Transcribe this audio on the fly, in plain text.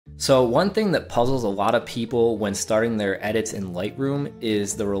So one thing that puzzles a lot of people when starting their edits in Lightroom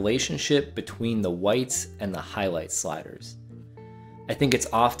is the relationship between the whites and the highlight sliders. I think it's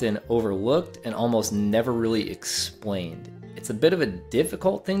often overlooked and almost never really explained. It's a bit of a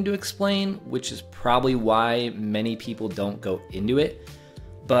difficult thing to explain, which is probably why many people don't go into it,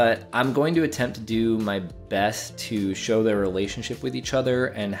 but I'm going to attempt to do my best to show their relationship with each other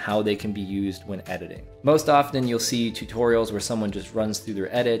and how they can be used when editing. Most often you'll see tutorials where someone just runs through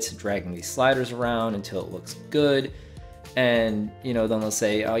their edits, dragging these sliders around until it looks good, and then they'll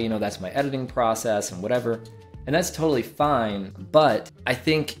say, oh, that's my editing process and whatever. And that's totally fine, but I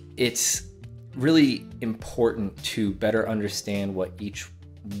think it's really important to better understand what each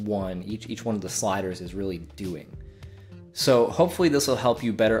one of the sliders is really doing. So hopefully this will help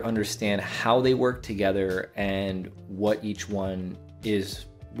you better understand how they work together and what each one is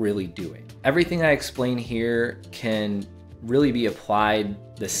really doing. Everything I explain here can really be applied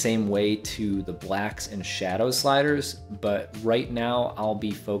the same way to the blacks and shadow sliders, but right now I'll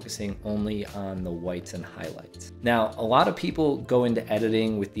be focusing only on the whites and highlights. Now, a lot of people go into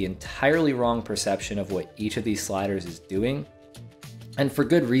editing with the entirely wrong perception of what each of these sliders is doing. And for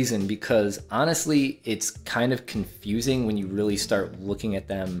good reason, because honestly, it's kind of confusing when you really start looking at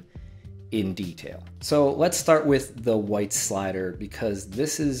them in detail. So let's start with the white slider, because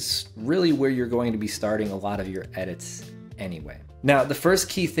this is really where you're going to be starting a lot of your edits anyway. Now, the first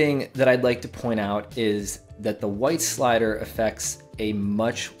key thing that I'd like to point out is that the white slider affects a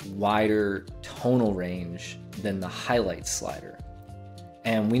much wider tonal range than the highlight slider.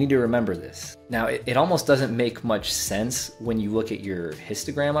 And we need to remember this. Now, it almost doesn't make much sense when you look at your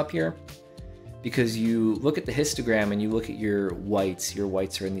histogram up here, because you look at the histogram and you look at your whites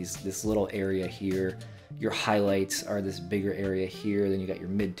are in this little area here. Your highlights are this bigger area here. Then you got your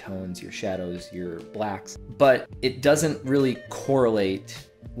midtones, your shadows, your blacks. But it doesn't really correlate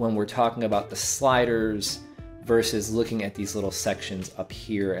when we're talking about the sliders versus looking at these little sections up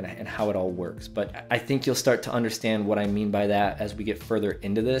here and how it all works. But I think you'll start to understand what I mean by that as we get further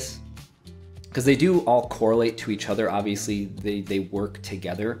into this, because they do all correlate to each other. Obviously, they work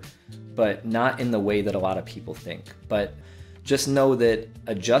together, but not in the way that a lot of people think. But just know that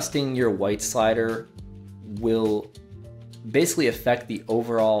adjusting your white slider will basically affect the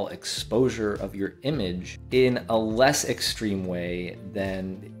overall exposure of your image in a less extreme way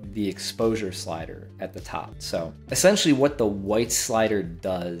than the exposure slider at the top. So essentially what the white slider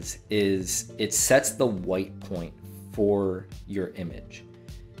does is it sets the white point for your image.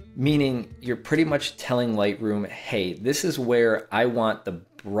 Meaning you're pretty much telling Lightroom, hey, this is where I want the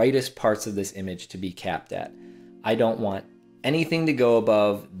brightest parts of this image to be capped at. I don't want anything to go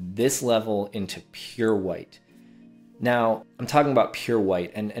above this level into pure white. Now, I'm talking about pure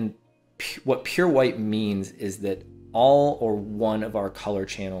white, and what pure white means is that all or one of our color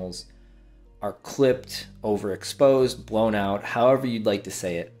channels are clipped, overexposed, blown out, however you'd like to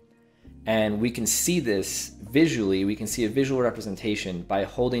say it. And we can see this visually, we can see a visual representation by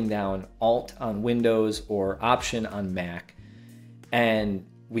holding down Alt on Windows or Option on Mac. And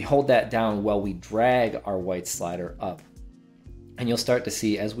we hold that down while we drag our white slider up. And you'll start to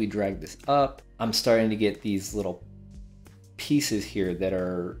see as we drag this up, I'm starting to get these little pieces here that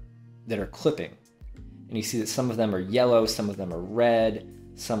are clipping. And you see that some of them are yellow, some of them are red,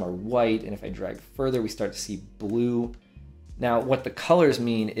 some are white. And if I drag further, we start to see blue. Now, what the colors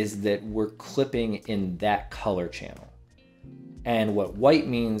mean is that we're clipping in that color channel. And what white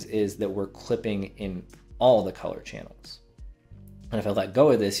means is that we're clipping in all the color channels. And if I let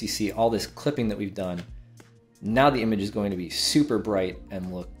go of this, you see all this clipping that we've done. Now the image is going to be super bright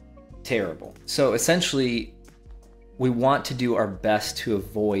and look terrible. So essentially, we want to do our best to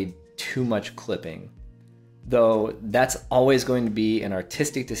avoid too much clipping, though that's always going to be an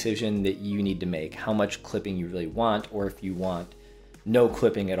artistic decision that you need to make, how much clipping you really want, or if you want no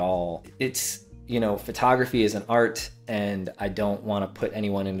clipping at all. It's, photography is an art, and I don't want to put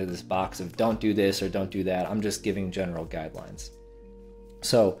anyone into this box of don't do this or don't do that. I'm just giving general guidelines.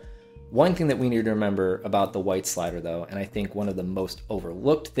 So one thing that we need to remember about the white slider though, and I think one of the most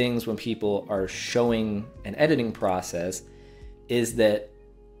overlooked things when people are showing an editing process, is that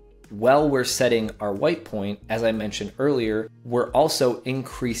while we're setting our white point, as I mentioned earlier, we're also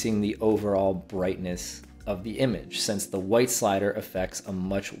increasing the overall brightness of the image, since the white slider affects a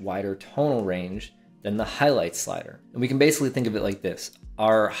much wider tonal range than the highlight slider. And we can basically think of it like this.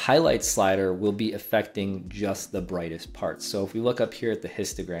 Our highlight slider will be affecting just the brightest parts. So if we look up here at the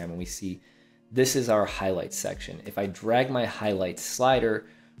histogram and we see this is our highlight section. If I drag my highlight slider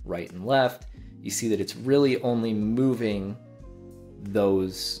right and left, you see that it's really only moving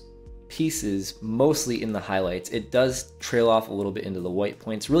those pieces, mostly in the highlights. It does trail off a little bit into the white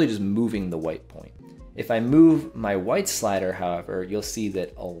point. It's really just moving the white point. If I move my white slider, however, you'll see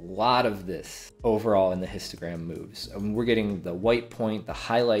that a lot of this overall in the histogram moves. We're getting the white point, the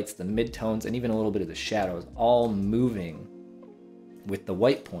highlights, the midtones, and even a little bit of the shadows all moving with the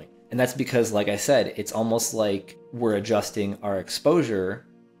white point. And that's because, like I said, it's almost like we're adjusting our exposure,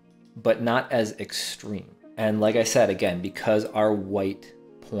 but not as extreme. And like I said, again, because our white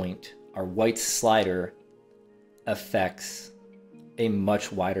point, our white slider affects a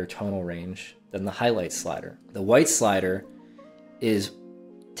much wider tonal range than the highlight slider. The white slider is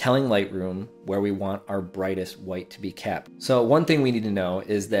telling Lightroom where we want our brightest white to be capped. So one thing we need to know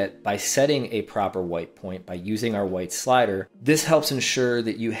is that by setting a proper white point, by using our white slider, this helps ensure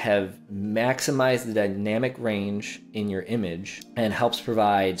that you have maximized the dynamic range in your image and helps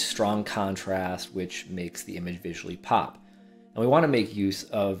provide strong contrast, which makes the image visually pop. And we want to make use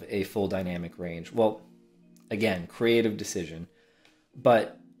of a full dynamic range. Well, again, creative decision,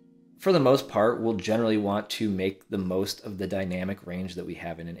 but for the most part, we'll generally want to make the most of the dynamic range that we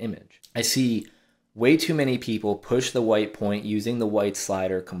have in an image. I see way too many people push the white point using the white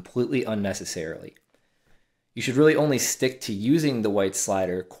slider completely unnecessarily. You should really only stick to using the white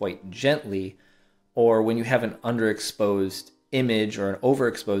slider quite gently, or when you have an underexposed image or an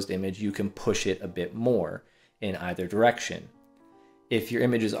overexposed image, you can push it a bit more in either direction. If your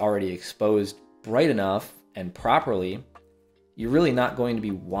image is already exposed bright enough and properly, you're really not going to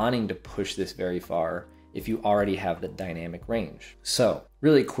be wanting to push this very far if you already have the dynamic range. So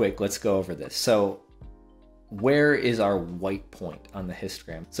really quick, let's go over this. So where is our white point on the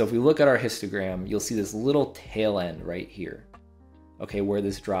histogram? So if we look at our histogram, you'll see this little tail end right here, okay, where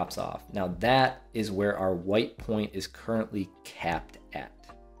this drops off. Now that is where our white point is currently capped at.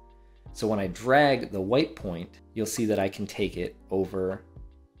 So when I drag the white point, you'll see that I can take it over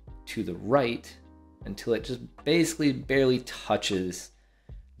to the right until it just basically barely touches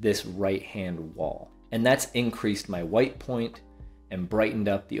this right-hand wall. And that's increased my white point and brightened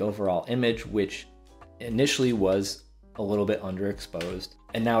up the overall image, which initially was a little bit underexposed,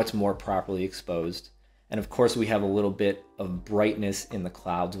 and now it's more properly exposed. And of course, we have a little bit of brightness in the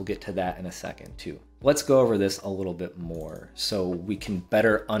clouds. We'll get to that in a second too. Let's go over this a little bit more so we can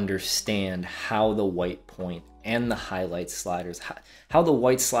better understand how the white point and the highlight sliders, how the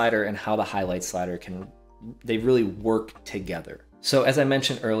white slider and how the highlight slider they really work together. So as I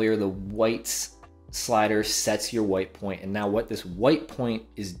mentioned earlier, the white slider sets your white point, and now what this white point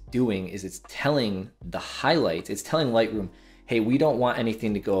is doing is it's telling the highlights, it's telling Lightroom, hey, we don't want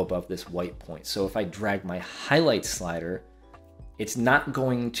anything to go above this white point. So if I drag my highlight slider, it's not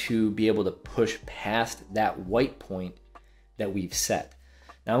going to be able to push past that white point that we've set.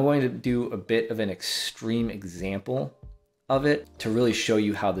 Now I'm going to do a bit of an extreme example of it to really show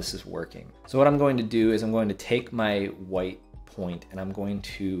you how this is working. So what I'm going to do is I'm going to take my white point and I'm going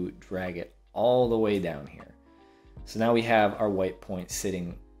to drag it all the way down here. So now we have our white point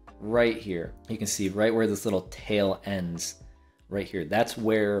sitting right here. You can see right where this little tail ends right here. That's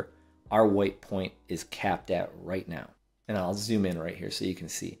where our white point is capped at right now. And I'll zoom in right here so you can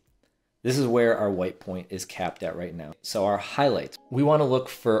see. This is where our white point is capped at right now. So our highlights, we want to look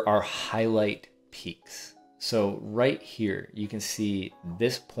for our highlight peaks. So right here, you can see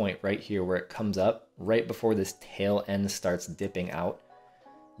this point right here where it comes up right before this tail end starts dipping out.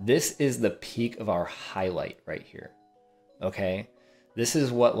 This is the peak of our highlight right here, okay? This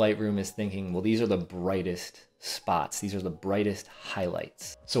is what Lightroom is thinking, well, these are the brightest spots. These are the brightest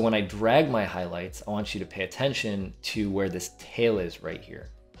highlights. So when I drag my highlights, I want you to pay attention to where this tail is right here.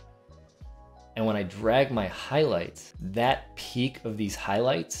 And when I drag my highlights, that peak of these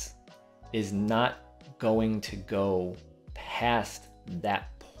highlights is not going to go past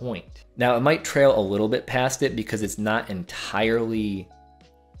that point. Now, it might trail a little bit past it because it's not entirely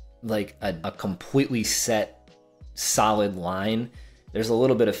like a completely set solid line. There's a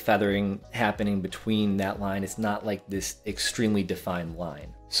little bit of feathering happening between that line. It's not like this extremely defined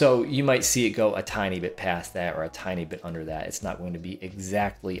line. So you might see it go a tiny bit past that or a tiny bit under that. It's not going to be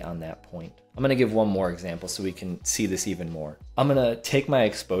exactly on that point. I'm gonna give one more example so we can see this even more. I'm gonna take my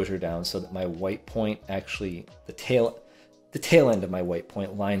exposure down so that my white point actually, the tail end of my white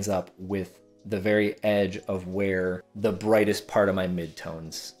point lines up with the very edge of where the brightest part of my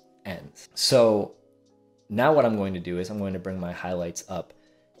midtones ends. So now what I'm going to do is I'm going to bring my highlights up,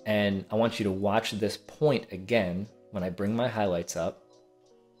 and I want you to watch this point again. When I bring my highlights up,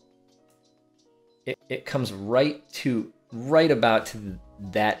 it comes right about to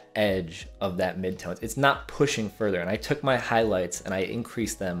that edge of that midtones. It's not pushing further. And I took my highlights and I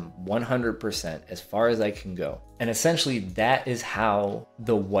increased them 100% as far as I can go. And essentially that is how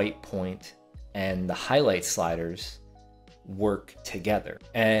the white point and the highlight sliders work together.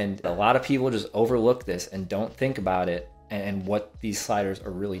 And a lot of people just overlook this and don't think about it and what these sliders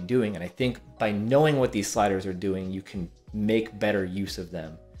are really doing. And I think by knowing what these sliders are doing, you can make better use of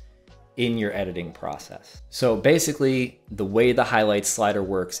them in your editing process. So basically, the way the highlight slider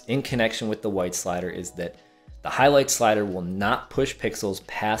works in connection with the white slider is that the highlight slider will not push pixels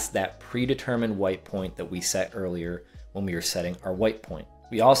past that predetermined white point that we set earlier when we were setting our white point.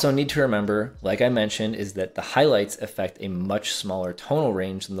 We also need to remember, like I mentioned, is that the highlights affect a much smaller tonal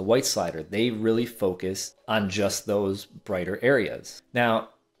range than the white slider. They really focus on just those brighter areas. Now,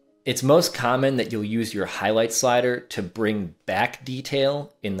 it's most common that you'll use your highlight slider to bring back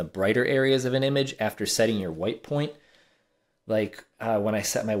detail in the brighter areas of an image after setting your white point. Like when I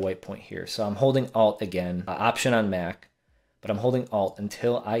set my white point here. So I'm holding Alt again, Option on Mac, but I'm holding Alt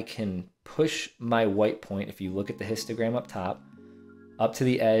until I can push my white point, if you look at the histogram up top, up to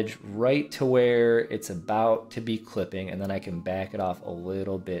the edge, right to where it's about to be clipping, and then I can back it off a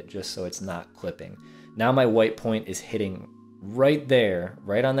little bit just so it's not clipping. Now my white point is hitting right there,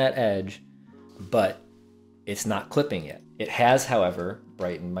 right on that edge, but it's not clipping yet. It has, however,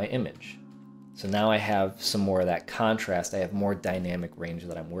 brightened my image. So now I have some more of that contrast. I have more dynamic range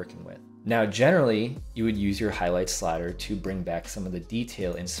that I'm working with. Now, generally, you would use your highlight slider to bring back some of the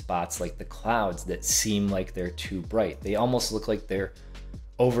detail in spots like the clouds that seem like they're too bright. They almost look like they're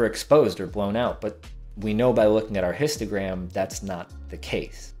overexposed or blown out, but we know by looking at our histogram that's not the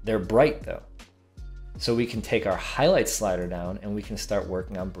case. They're bright though. So we can take our highlight slider down and we can start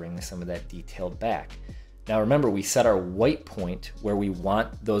working on bringing some of that detail back. Now remember, we set our white point where we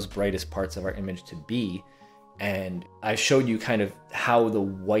want those brightest parts of our image to be, and I showed you kind of how the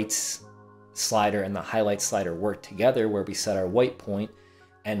whites slider and the highlight slider work together, where we set our white point,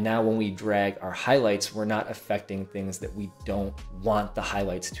 and now when we drag our highlights, we're not affecting things that we don't want the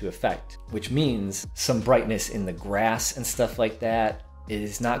highlights to affect, which means some brightness in the grass and stuff like that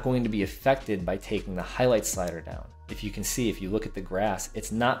is not going to be affected by taking the highlight slider down. If you can see, if you look at the grass,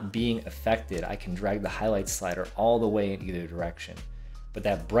 it's not being affected. I can drag the highlight slider all the way in either direction, but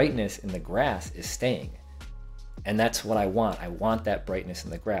that brightness in the grass is staying. And that's what I want. I want that brightness in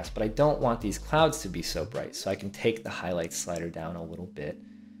the grass, but I don't want these clouds to be so bright. So I can take the highlight slider down a little bit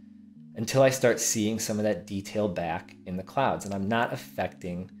until I start seeing some of that detail back in the clouds, and I'm not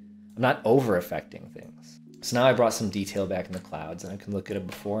over affecting things. So now I brought some detail back in the clouds, and I can look at a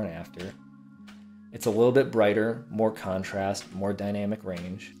before and after. It's a little bit brighter, more contrast, more dynamic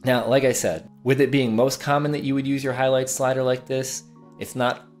range. Now, like I said, with it being most common that you would use your highlight slider like this, it's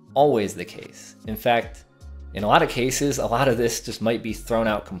not always the case. In fact, in a lot of cases, a lot of this just might be thrown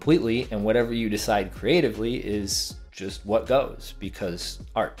out completely, and whatever you decide creatively is just what goes, because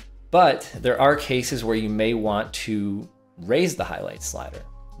art. But there are cases where you may want to raise the highlight slider,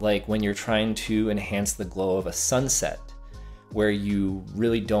 like when you're trying to enhance the glow of a sunset, where you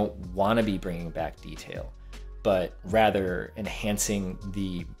really don't want to be bringing back detail, but rather enhancing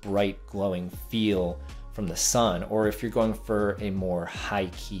the bright glowing feel from the sun, or if you're going for a more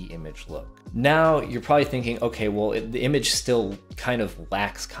high-key image look. Now you're probably thinking, okay, well, the image still kind of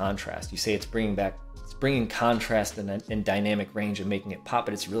lacks contrast. You say it's bringing contrast and dynamic range and making it pop,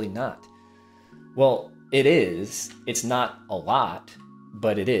 but it's really not. Well, it is. It's not a lot,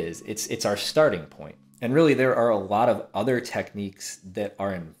 but it is. It's our starting point. And really, there are a lot of other techniques that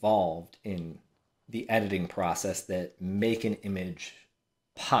are involved in the editing process that make an image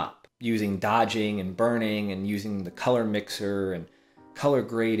pop, using dodging and burning and using the color mixer and color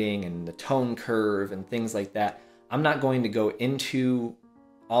grading and the tone curve and things like that. I'm not going to go into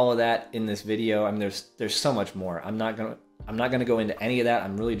all of that in this video. I mean, there's so much more. I'm not gonna go into any of that.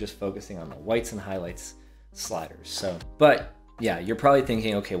 I'm really just focusing on the whites and highlights sliders. So, but yeah, you're probably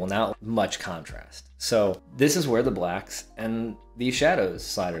thinking, okay, well now much contrast. So this is where the blacks and the shadows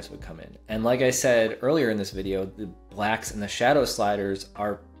sliders would come in. And like I said earlier in this video, the blacks and the shadow sliders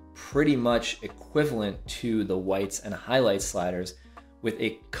are pretty much equivalent to the whites and highlight sliders, with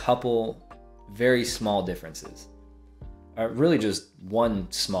a couple very small differences. Really just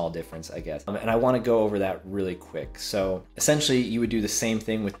one small difference, I guess. And I want to go over that really quick. So essentially you would do the same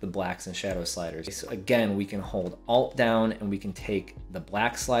thing with the blacks and shadow sliders. So again, we can hold Alt down and we can take the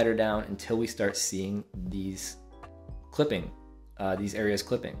black slider down until we start seeing these clipping, these areas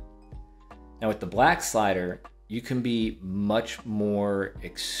clipping. Now with the black slider, you can be much more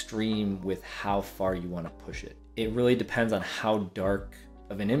extreme with how far you want to push it. It really depends on how dark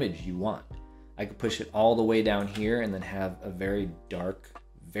of an image you want. I could push it all the way down here and then have a very dark,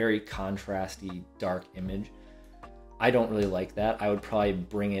 very contrasty dark image. I don't really like that. I would probably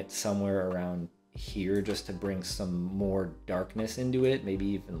bring it somewhere around here just to bring some more darkness into it, maybe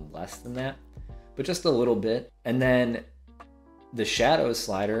even less than that, but just a little bit. And then the shadows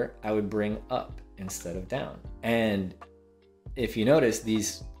slider, I would bring up instead of down. And if you notice,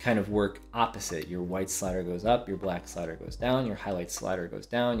 these kind of work opposite. Your white slider goes up, your black slider goes down, your highlight slider goes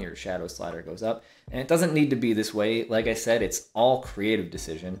down, your shadow slider goes up. And it doesn't need to be this way. Like I said, it's all creative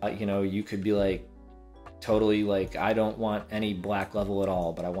decision. You know, you could be like, totally like, I don't want any black level at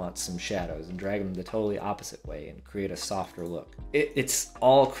all, but I want some shadows, and drag them the totally opposite way and create a softer look. It's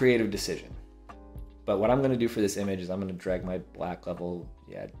all creative decision. But what I'm gonna do for this image is I'm gonna drag my black level,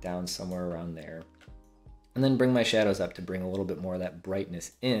 down somewhere around there, and then bring my shadows up to bring a little bit more of that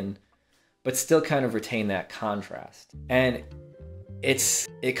brightness in, but still kind of retain that contrast. And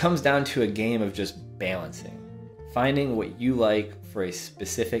it comes down to a game of just balancing, finding what you like for a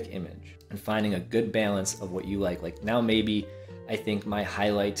specific image, and finding a good balance of what you like. Like now maybe I think my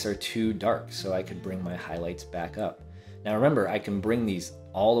highlights are too dark, so I could bring my highlights back up. Now remember, I can bring these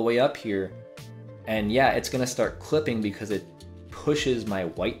all the way up here, and yeah, it's gonna start clipping because it pushes my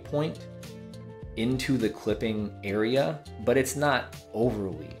white point into the clipping area, but it's not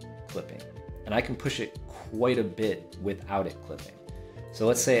overly clipping. And I can push it quite a bit without it clipping. So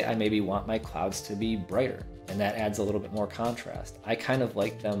let's say I maybe want my clouds to be brighter, and that adds a little bit more contrast. I kind of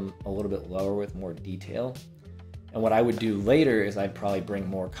like them a little bit lower with more detail. And what I would do later is I'd probably bring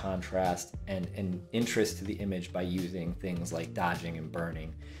more contrast and interest to the image by using things like dodging and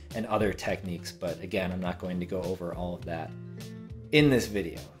burning and other techniques. But again, I'm not going to go over all of that in this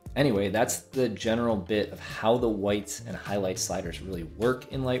video. Anyway, that's the general bit of how the whites and highlight sliders really work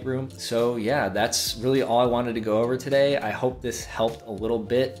in Lightroom. So yeah, that's really all I wanted to go over today. I hope this helped a little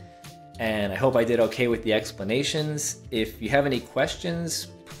bit, and I hope I did okay with the explanations. If you have any questions,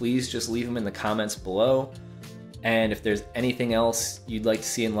 please just leave them in the comments below. And if there's anything else you'd like to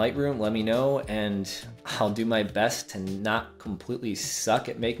see in Lightroom, let me know, and I'll do my best to not completely suck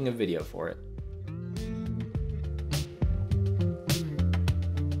at making a video for it.